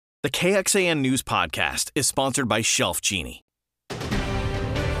The KXAN News Podcast is sponsored by Shelf Genie.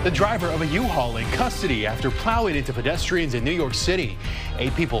 The driver of a U-Haul in custody after plowing into pedestrians in New York City.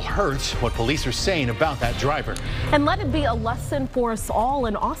 8 people hurt. What police are saying about that driver. And let it be a lesson for us all.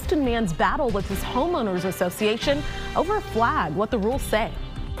 An Austin man's battle with his homeowners association over a flag. What the rules say.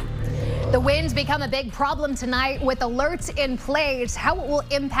 The winds become a big problem tonight with alerts in place. How it will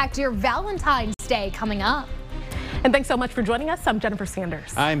impact your Valentine's Day coming up. And thanks so much for joining us. I'm Jennifer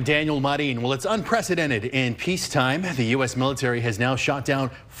Sanders. I'm Daniel Marin. Well, it's unprecedented in peacetime. The U.S. military has now shot down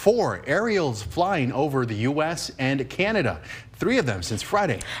 4 aerials flying over the U.S. and Canada. 3 of them since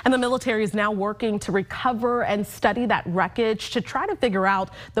Friday. And the military is now working to recover and study that wreckage to try to figure out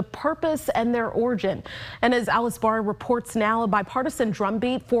the purpose and their origin. And as Alice Barr reports now, a bipartisan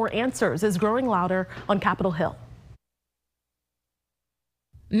drumbeat for answers is growing louder on Capitol Hill.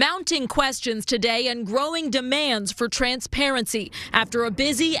 Mounting questions today and growing demands for transparency after a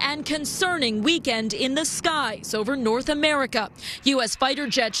busy and concerning weekend in the skies over North America. U.S. fighter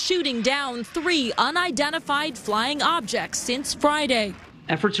jets shooting down 3 unidentified flying objects since Friday.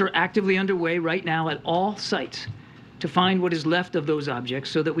 Efforts are actively underway right now at all sites to find what is left of those objects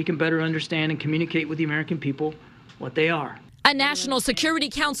so that we can better understand and communicate with the American people what they are. A National Security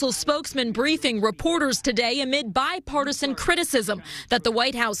Council spokesman briefing reporters today amid bipartisan criticism that the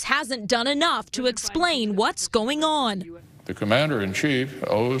White House hasn't done enough to explain what's going on. The commander-in-chief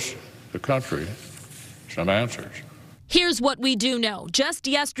owes the country some answers. Here's what we do know. Just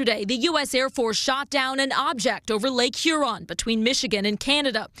yesterday, the U.S. Air Force shot down an object over Lake Huron between Michigan and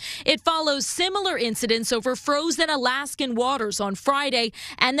Canada. It follows similar incidents over frozen Alaskan waters on Friday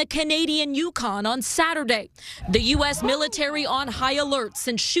and the Canadian Yukon on Saturday. The U.S. military on high alert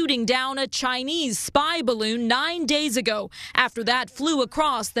since shooting down a Chinese spy balloon 9 days ago after that flew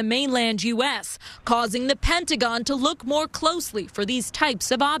across the mainland U.S., causing the Pentagon to look more closely for these types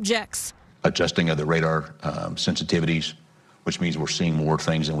of objects. Adjusting of the radar sensitivities, which means we're seeing more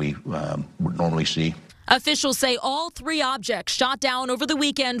things than we would normally see. Officials say all 3 objects shot down over the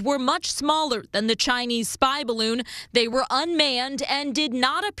weekend were much smaller than the Chinese spy balloon. They were unmanned and did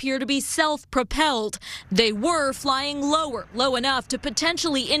not appear to be self-propelled. They were flying lower, low enough to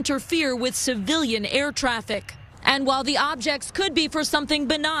potentially interfere with civilian air traffic. And while the objects could be for something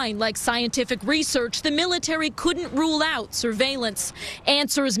benign like scientific research, the military couldn't rule out surveillance.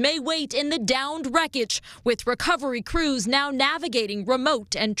 Answers may wait in the downed wreckage, with recovery crews now navigating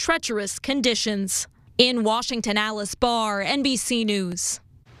remote and treacherous conditions. In Washington, Alice Barr, NBC News.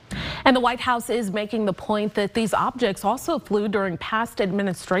 And the White House is making the point that these objects also flew during past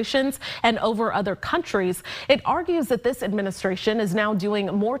administrations and over other countries. It argues that this administration is now doing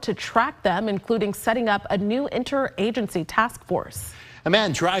more to track them, including setting up a new interagency task force. A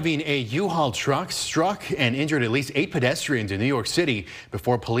man driving a U-Haul truck struck and injured at least 8 pedestrians in New York City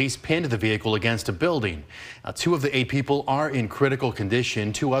before police pinned the vehicle against a building. Now, 2 of the 8 people are in critical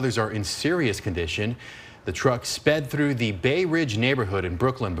condition. 2 others are in serious condition. The truck sped through the Bay Ridge neighborhood in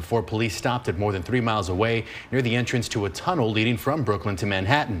Brooklyn before police stopped it more than 3 miles away near the entrance to a tunnel leading from Brooklyn to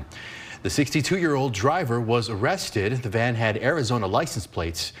Manhattan. The 62-year-old driver was arrested. The van had Arizona license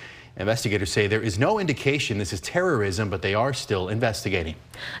plates. Investigators say there is no indication this is terrorism, but they are still investigating.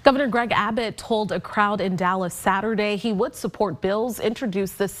 Governor Greg Abbott told a crowd in Dallas Saturday he would support bills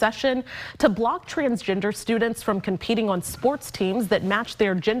introduced this session to block transgender students from competing on sports teams that match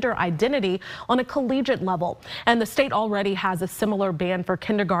their gender identity on a collegiate level. And the state already has a similar ban for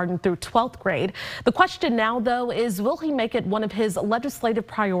kindergarten through 12th grade. The question now, though, is will he make it one of his legislative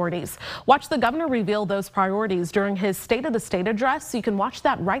priorities? Watch the governor reveal those priorities during his State of the State address. You can watch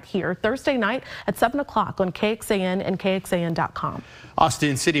that right here Thursday night at 7 o'clock on KXAN and KXAN.com.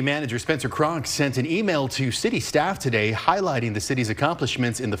 Austin City Manager Spencer Cronk sent an email to city staff today highlighting the city's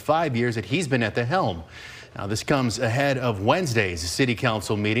accomplishments in the 5 years that he's been at the helm. Now, this comes ahead of Wednesday's city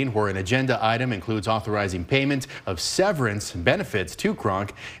council meeting, where an agenda item includes authorizing payment of severance benefits to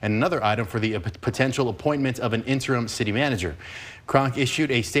Cronk and another item for the potential appointment of an interim city manager. Cronk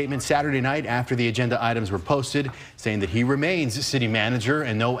issued a statement Saturday night after the agenda items were posted, saying that he remains city manager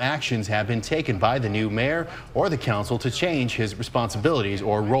and no actions have been taken by the new mayor or the council to change his responsibilities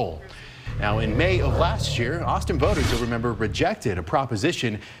or role. Now, in May of last year, Austin voters, you'll remember, rejected a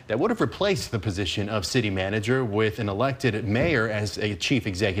proposition that would have replaced the position of city manager with an elected mayor as a chief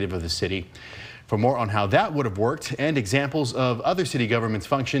executive of the city. For more on how that would have worked and examples of other city government's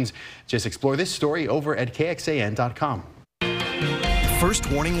functions, just explore this story over at KXAN.com.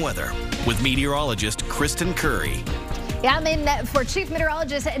 First warning weather with meteorologist Kristen Curry. Yeah, I'm in for Chief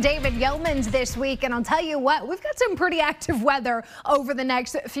Meteorologist David Yeomans this week, and I'll tell you what, we've got some pretty active weather over the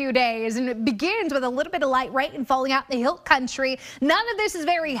next few days, and it begins with a little bit of light rain falling out in the hill country. None of this is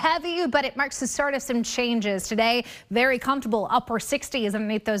very heavy, but it marks the start of some changes today. Very comfortable upper 60s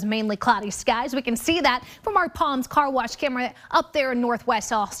underneath those mainly cloudy skies. We can see that from our Palms car wash camera up there in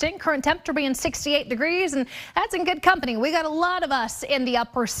northwest Austin. Current temperature being 68 degrees, and that's in good company. We got a lot of us in the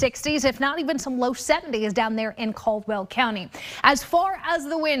upper 60s, if not even some low 70s down there in Caldwell County. As far as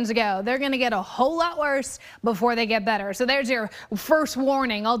the winds go, they're going to get a whole lot worse before they get better. So there's your first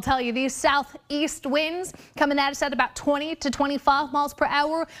warning. I'll tell you, these southeast winds coming at us at about 20 to 25 miles per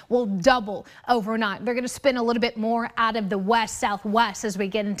hour will double overnight. They're going to spin a little bit more out of the west-southwest as we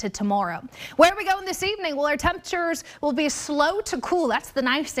get into tomorrow. Where are we going this evening? Well, our temperatures will be slow to cool. That's the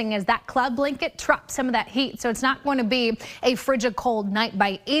nice thing, is that cloud blanket traps some of that heat. So it's not going to be a frigid cold night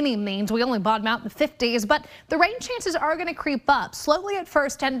by any means. We only bottom out in the 50s, but the rain chances are going to creep up slowly at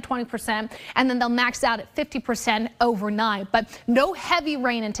first, 10 to 20%, and then they'll max out at 50% overnight. But no heavy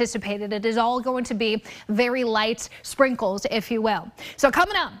rain anticipated. It is all going to be very light sprinkles, if you will. So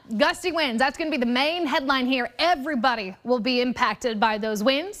coming up, gusty winds. That's going to be the main headline here. Everybody will be impacted by those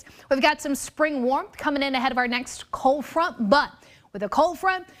winds. We've got some spring warmth coming in ahead of our next cold front, but with a cold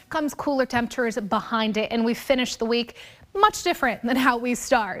front comes cooler temperatures behind it, and we finish the week much different than how we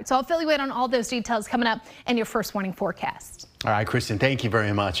start. So I'll fill you in on all those details coming up in your first warning forecast. All right, Kristen, thank you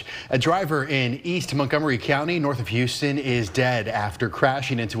very much. A driver in East Montgomery County, north of Houston, is dead after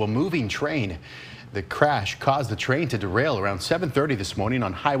crashing into a moving train. The crash caused the train to derail around 7:30 this morning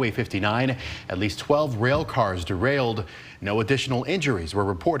on Highway 59. At least 12 rail cars derailed. No additional injuries were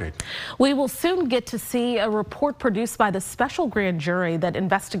reported. We will soon get to see a report produced by the special grand jury that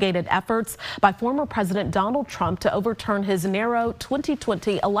investigated efforts by former President Donald Trump to overturn his narrow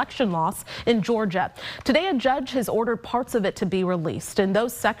 2020 election loss in Georgia. Today, a judge has ordered parts of it to be released, and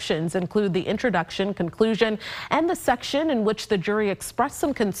those sections include the introduction, conclusion, and the section in which the jury expressed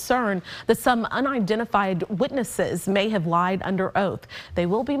some concern that some unidentified witnesses may have lied under oath. They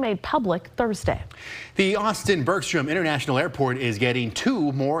will be made public Thursday. The Austin Bergstrom International Airport is getting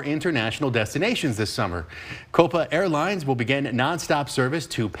 2 more international destinations this summer. Copa Airlines will begin nonstop service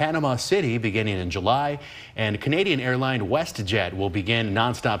to Panama City beginning in July, and Canadian airline WestJet will begin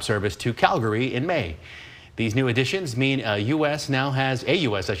nonstop service to Calgary in May. These new additions mean a U.S. now has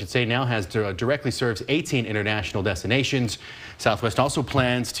directly serves 18 international destinations. Southwest also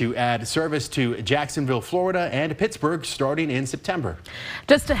plans to add service to Jacksonville, Florida and Pittsburgh starting in September.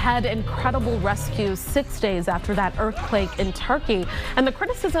 Just ahead, incredible rescue 6 days after that earthquake in Turkey, and the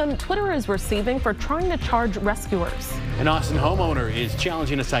criticism Twitter is receiving for trying to charge rescuers. An Austin homeowner is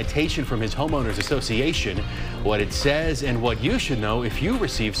challenging a citation from his homeowners association. What it says and what you should know if you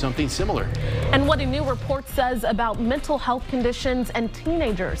receive something similar. And what a new report says about mental health conditions and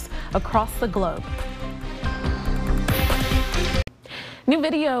teenagers across the globe. New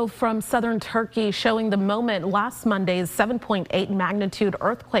video from southern Turkey showing the moment last Monday's 7.8 magnitude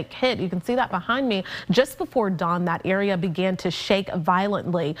earthquake hit. You can see that behind me. Just before dawn, that area began to shake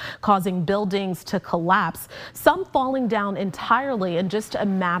violently, causing buildings to collapse, some falling down entirely in just a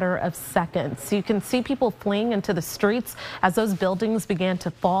matter of seconds. You can see people fleeing into the streets as those buildings began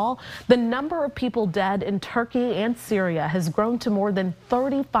to fall. The number of people dead in Turkey and Syria has grown to more than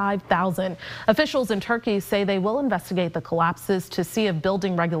 35,000. Officials in Turkey say they will investigate the collapses to see if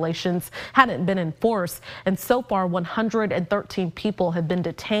building regulations hadn't been enforced, and so far 113 people have been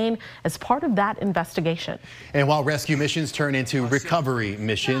detained as part of that investigation. And while rescue missions turn into recovery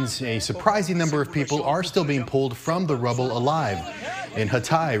missions, a surprising number of people are still being pulled from the rubble alive. In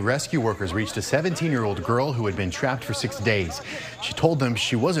Hatay, rescue workers reached a 17-year-old girl who had been trapped for 6 days. She told them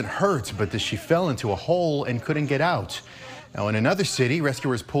she wasn't hurt, but that she fell into a hole and couldn't get out. Now, in another city,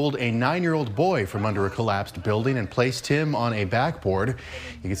 rescuers pulled a 9-year-old boy from under a collapsed building and placed him on a backboard.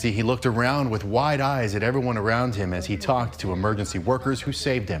 You can see he looked around with wide eyes at everyone around him as he talked to emergency workers who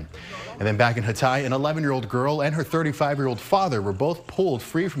saved him. And then back in Hatay, an 11-year-old girl and her 35-year-old father were both pulled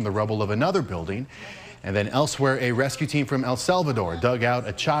free from the rubble of another building. And then elsewhere, a rescue team from El Salvador dug out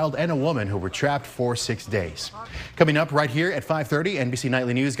a child and a woman who were trapped for 6 days. Coming up right here at 5:30, NBC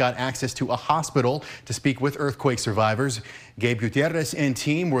Nightly News got access to a hospital to speak with earthquake survivors. Gabe Gutierrez and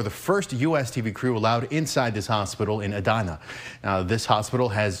team were the first U.S. TV crew allowed inside this hospital in Adana. Now, this hospital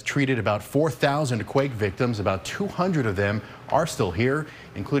has treated about 4,000 quake victims. About 200 of them are still here,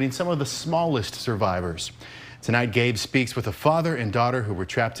 including some of the smallest survivors. Tonight, Gabe speaks with a father and daughter who were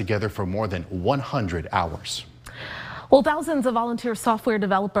trapped together for more than 100 hours. Well, thousands of volunteer software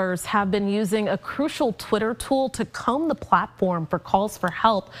developers have been using a crucial Twitter tool to comb the platform for calls for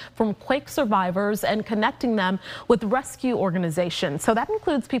help from quake survivors and connecting them with rescue organizations. So that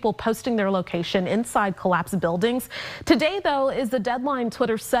includes people posting their location inside collapsed buildings. Today, though, is the deadline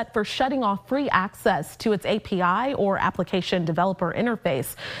Twitter set for shutting off free access to its API or application developer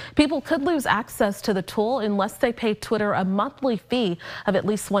interface. People could lose access to the tool unless they pay Twitter a monthly fee of at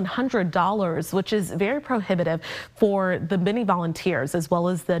least $100, which is very prohibitive for the many volunteers as well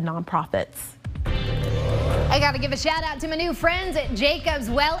as the nonprofits. I got to give a shout out to my new friends at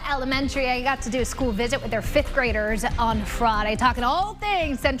Jacobs Well Elementary. I got to do a school visit with their 5th graders on Friday, talking all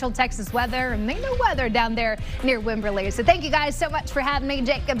things Central Texas weather, and they know weather down there near Wimberley. So thank you guys so much for having me,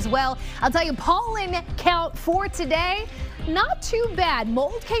 Jacobs Well. I'll tell you, pollen count for today, not too bad.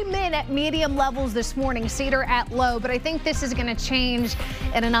 Mold came in at medium levels this morning, cedar at low, but I think this is going to change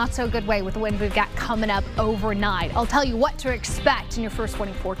in a not so good way with the wind we've got coming up overnight. I'll tell you what to expect in your first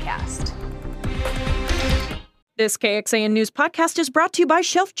warning forecast. This KXAN News podcast is brought to you by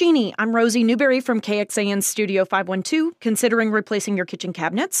Shelf Genie. I'm Rosie Newberry from KXAN Studio 512. Considering replacing your kitchen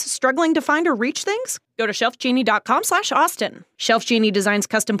cabinets? Struggling to find or reach things? Go to shelfgenie.com/Austin. Shelf Genie designs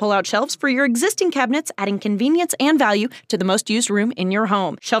custom pull-out shelves for your existing cabinets, adding convenience and value to the most used room in your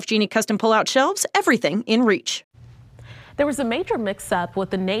home. Shelf Genie custom pull-out shelves, everything in reach. There was a major mix-up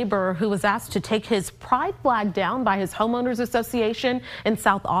with a neighbor who was asked to take his pride flag down by his homeowners association in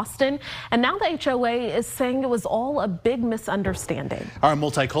South Austin. And now the HOA is saying it was all a big misunderstanding. Our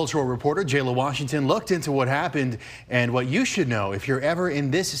multicultural reporter, Jayla Washington, looked into what happened and what you should know if you're ever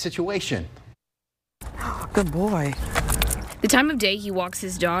in this situation. Good boy. The time of day he walks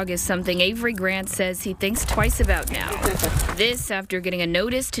his dog is something Avery Grant says he thinks twice about now. This after getting a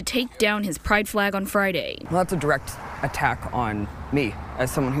notice to take down his pride flag on Friday. Well, that's a direct attack on me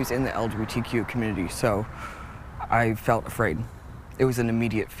as someone who's in the LGBTQ community, so I felt afraid. It was an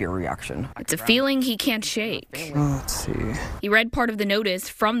immediate fear reaction. It's a feeling he can't shake. Let's see. He read part of the notice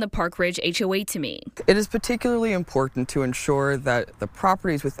from the Park Ridge HOA to me. It is particularly important to ensure that the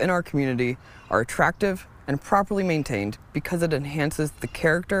properties within our community are attractive and properly maintained because it enhances the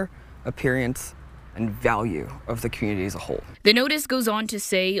character, appearance, and value of the community as a whole. The notice goes on to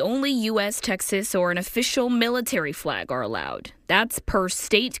say only U.S., Texas, or an official military flag are allowed. That's per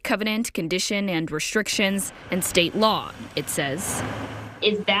state covenant, condition, and restrictions and state law, it says.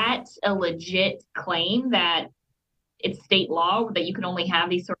 Is that a legit claim that it's state law that you can only have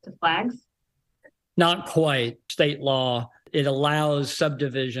these sorts of flags? Not quite. State law, it allows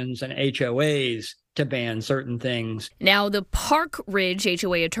subdivisions and HOAs to ban certain things. Now, the Park Ridge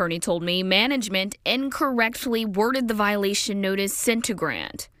HOA attorney told me management incorrectly worded the violation notice sent to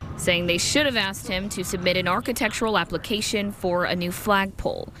Grant, saying they should have asked him to submit an architectural application for a new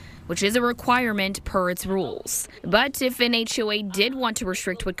flagpole, which is a requirement per its rules. But if an HOA did want to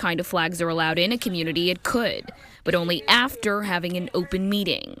restrict what kind of flags are allowed in a community, it could, but only after having an open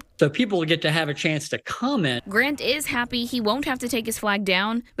meeting. So people will get to have a chance to comment. Grant is happy he won't have to take his flag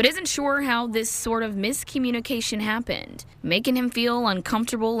down, but isn't sure how this sort of miscommunication happened, making him feel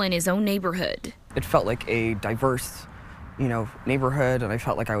uncomfortable in his own neighborhood. It felt like a diverse, neighborhood, and I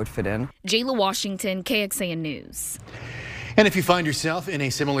felt like I would fit in. Jayla Washington, KXAN News. And if you find yourself in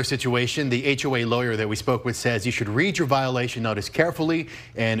a similar situation, the HOA lawyer that we spoke with says you should read your violation notice carefully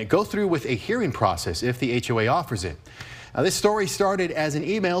and go through with a hearing process if the HOA offers it. Now, this story started as an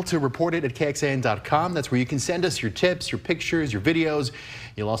email to reportit@KXAN.com. That's where you can send us your tips, your pictures, your videos.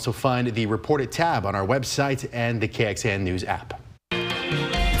 You'll also find the Report It tab on our website and the KXAN News app.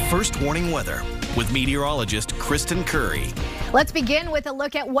 First warning weather with meteorologist Kristen Curry. Let's begin with a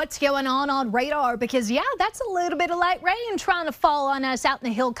look at what's going on radar, because that's a little bit of light rain trying to fall on us out in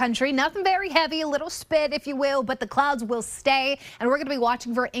the hill country. Nothing very heavy, a little spit if you will, but the clouds will stay, and we're going to be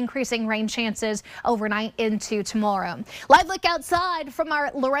watching for increasing rain chances overnight into tomorrow. Live look outside from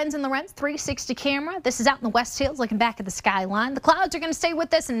our Lorenz and Lorenz 360 camera. This is out in the West Hills looking back at the skyline. The clouds are going to stay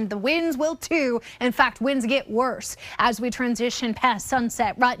with us and the winds will too. In fact, winds get worse as we transition past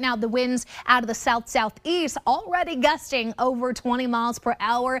sunset. Right now the winds out of the south-southeast already gusting over 20 miles per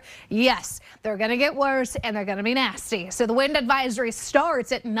hour. Yes, they're going to get worse and they're going to be nasty. So the wind advisory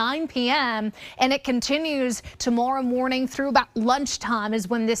starts at 9 p.m. and it continues tomorrow morning through about lunchtime is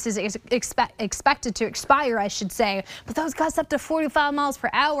when this is expected to expire, I should say. But those gusts up to 45 miles per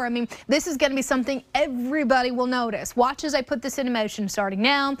hour. I mean, this is going to be something everybody will notice. Watch as I put this into motion starting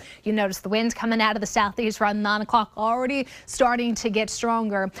now. You notice the winds coming out of the southeast around 9 o'clock already starting to get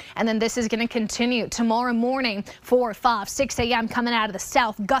stronger. And then this is going to continue tomorrow morning, 4, 5, 6 6 a.m. coming out of the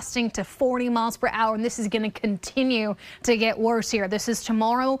south, gusting to 40 miles per hour. And this is going to continue to get worse here. This is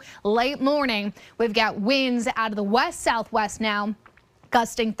tomorrow late morning. We've got winds out of the west-southwest now,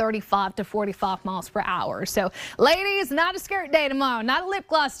 gusting 35 to 45 miles per hour. So ladies, not a skirt day tomorrow, not a lip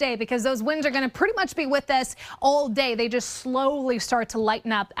gloss day, because those winds are going to pretty much be with us all day. They just slowly start to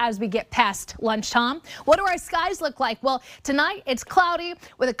lighten up as we get past lunchtime. What do our skies look like? Well, tonight it's cloudy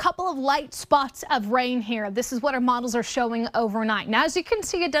with a couple of light spots of rain here. This is what our models are showing overnight. Now, as you can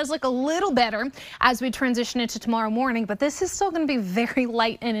see, it does look a little better as we transition into tomorrow morning, but this is still going to be very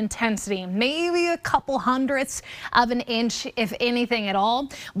light in intensity, maybe a couple hundredths of an inch, if anything at all.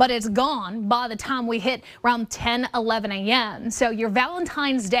 But it's gone by the time we hit around 10, 11 a.m. So your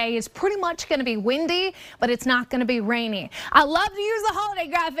Valentine's Day is pretty much going to be windy, but it's not going to be rainy. I love to use the holiday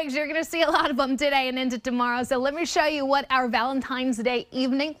graphics. You're going to see a lot of them today and into tomorrow. So let me show you what our Valentine's Day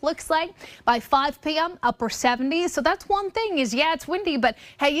evening looks like. By 5 p.m., upper 70s. So that's one thing is, yeah, it's windy, but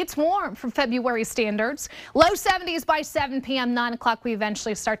hey, it's warm for February standards. Low 70s by 7 p.m., 9 o'clock, we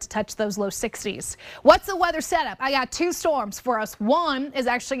eventually start to touch those low 60s. What's the weather setup? I got two storms for us. One is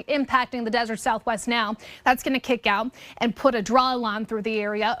actually impacting the desert southwest now. That's going to kick out and put a draw line through the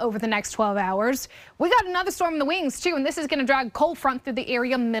area over the next 12 hours. We got another storm in the wings too, and this is going to drag cold front through the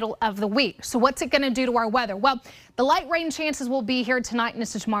area middle of the week. So what's it going to do to our weather? Well, the light rain chances will be here tonight and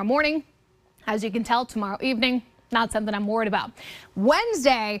into tomorrow morning. As you can tell, tomorrow evening, not something I'm worried about.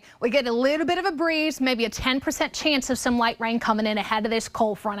 Wednesday, we get a little bit of a breeze, maybe a 10% chance of some light rain coming in ahead of this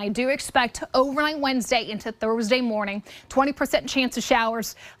cold front. I do expect overnight Wednesday into Thursday morning, 20% chance of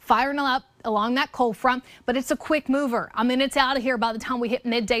showers firing up along that cold front, but it's a quick mover. I mean, it's out of here by the time we hit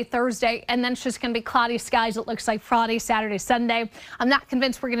midday Thursday, and then it's just going to be cloudy skies. It looks like Friday, Saturday, Sunday. I'm not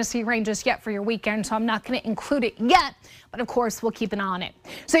convinced we're going to see rain just yet for your weekend, so I'm not going to include it yet, but of course, we'll keep an eye on it.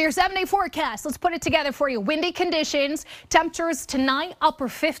 So your 7-day forecast, let's put it together for you. Windy conditions, temperatures tonight, upper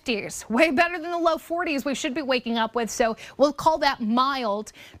 50s, way better than the low 40s we should be waking up with, so we'll call that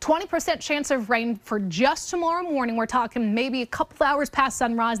mild. 20% chance of rain for just tomorrow morning. We're talking maybe a couple hours past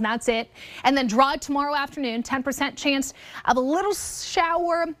sunrise, and that's it. And then dry tomorrow afternoon, 10% chance of a little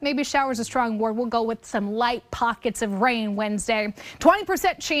shower. Maybe shower is a strong word. We'll go with some light pockets of rain Wednesday.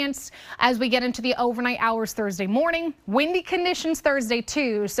 20% chance as we get into the overnight hours Thursday morning. Windy conditions Thursday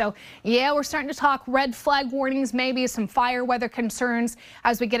too. So yeah, we're starting to talk red flag warnings, maybe some fire weather concerns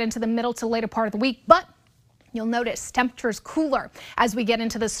as we get into the middle to later part of the week. But you'll notice temperatures cooler as we get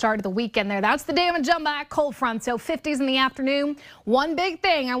into the start of the weekend there. That's the damage on that cold front. So 50s in the afternoon. One big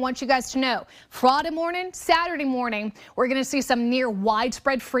thing I want you guys to know. Friday morning, Saturday morning, we're going to see some near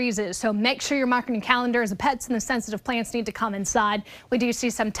widespread freezes. So make sure you're marking your calendars. The pets and the sensitive plants need to come inside. We do see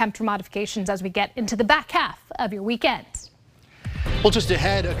some temperature modifications as we get into the back half of your weekend. Well, just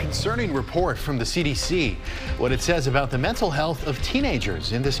ahead, a concerning report from the CDC. What it says about the mental health of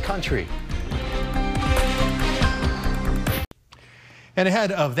teenagers in this country. And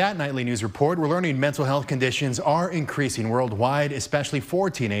ahead of that nightly news report, we're learning mental health conditions are increasing worldwide, especially for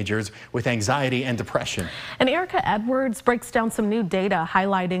teenagers with anxiety and depression. And Erica Edwards breaks down some new data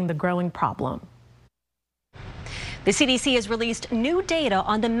highlighting the growing problem. The CDC has released new data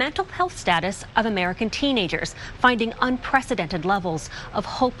on the mental health status of American teenagers, finding unprecedented levels of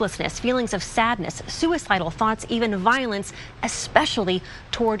hopelessness, feelings of sadness, suicidal thoughts, even violence, especially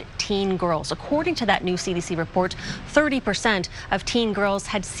toward teen girls. According to that new CDC report, 30% of teen girls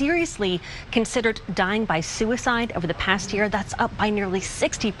had seriously considered dying by suicide over the past year. That's up by nearly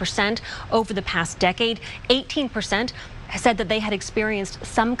 60% over the past decade. 18% said that they had experienced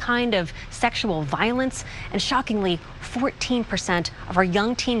some kind of sexual violence, and shockingly, 14% of our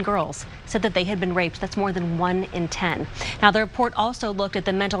young teen girls said that they had been raped. That's more than 1 in 10. Now, the report also looked at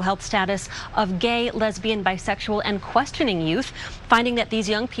the mental health status of gay, lesbian, bisexual, and questioning youth, finding that these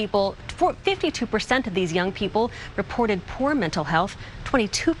young people, 52% of these young people reported poor mental health,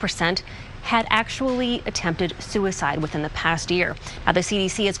 22% had actually attempted suicide within the past year. Now, the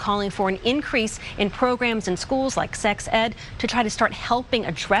CDC is calling for an increase in programs in schools like sex ed to try to start helping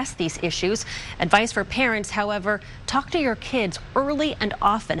address these issues. Advice for parents, however, talk to your kids early and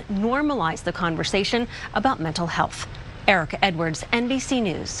often. Normalize the conversation about mental health. Erica Edwards, NBC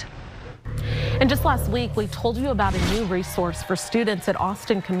News. And just last week, we told you about a new resource for students at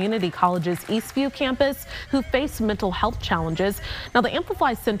Austin Community College's Eastview campus who face mental health challenges. Now, the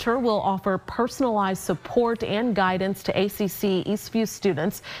Amplify Center will offer personalized support and guidance to ACC Eastview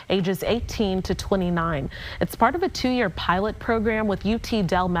students ages 18 to 29. It's part of a 2-year pilot program with UT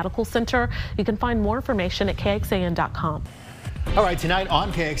Dell Medical Center. You can find more information at KXAN.com. All right, tonight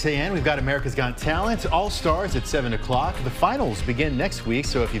on KXAN, we've got America's Got Talent, All Stars at 7 o'clock. The finals begin next week,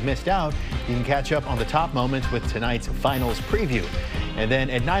 so if you've missed out, you can catch up on the top moments with tonight's finals preview. And then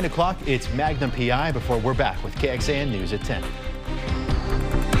at 9 o'clock, it's Magnum PI before we're back with KXAN News at 10.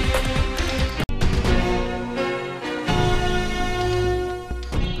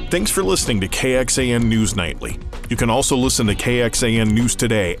 Thanks for listening to KXAN News Nightly. You can also listen to KXAN News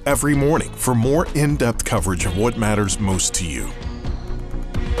Today every morning for more in-depth coverage of what matters most to you.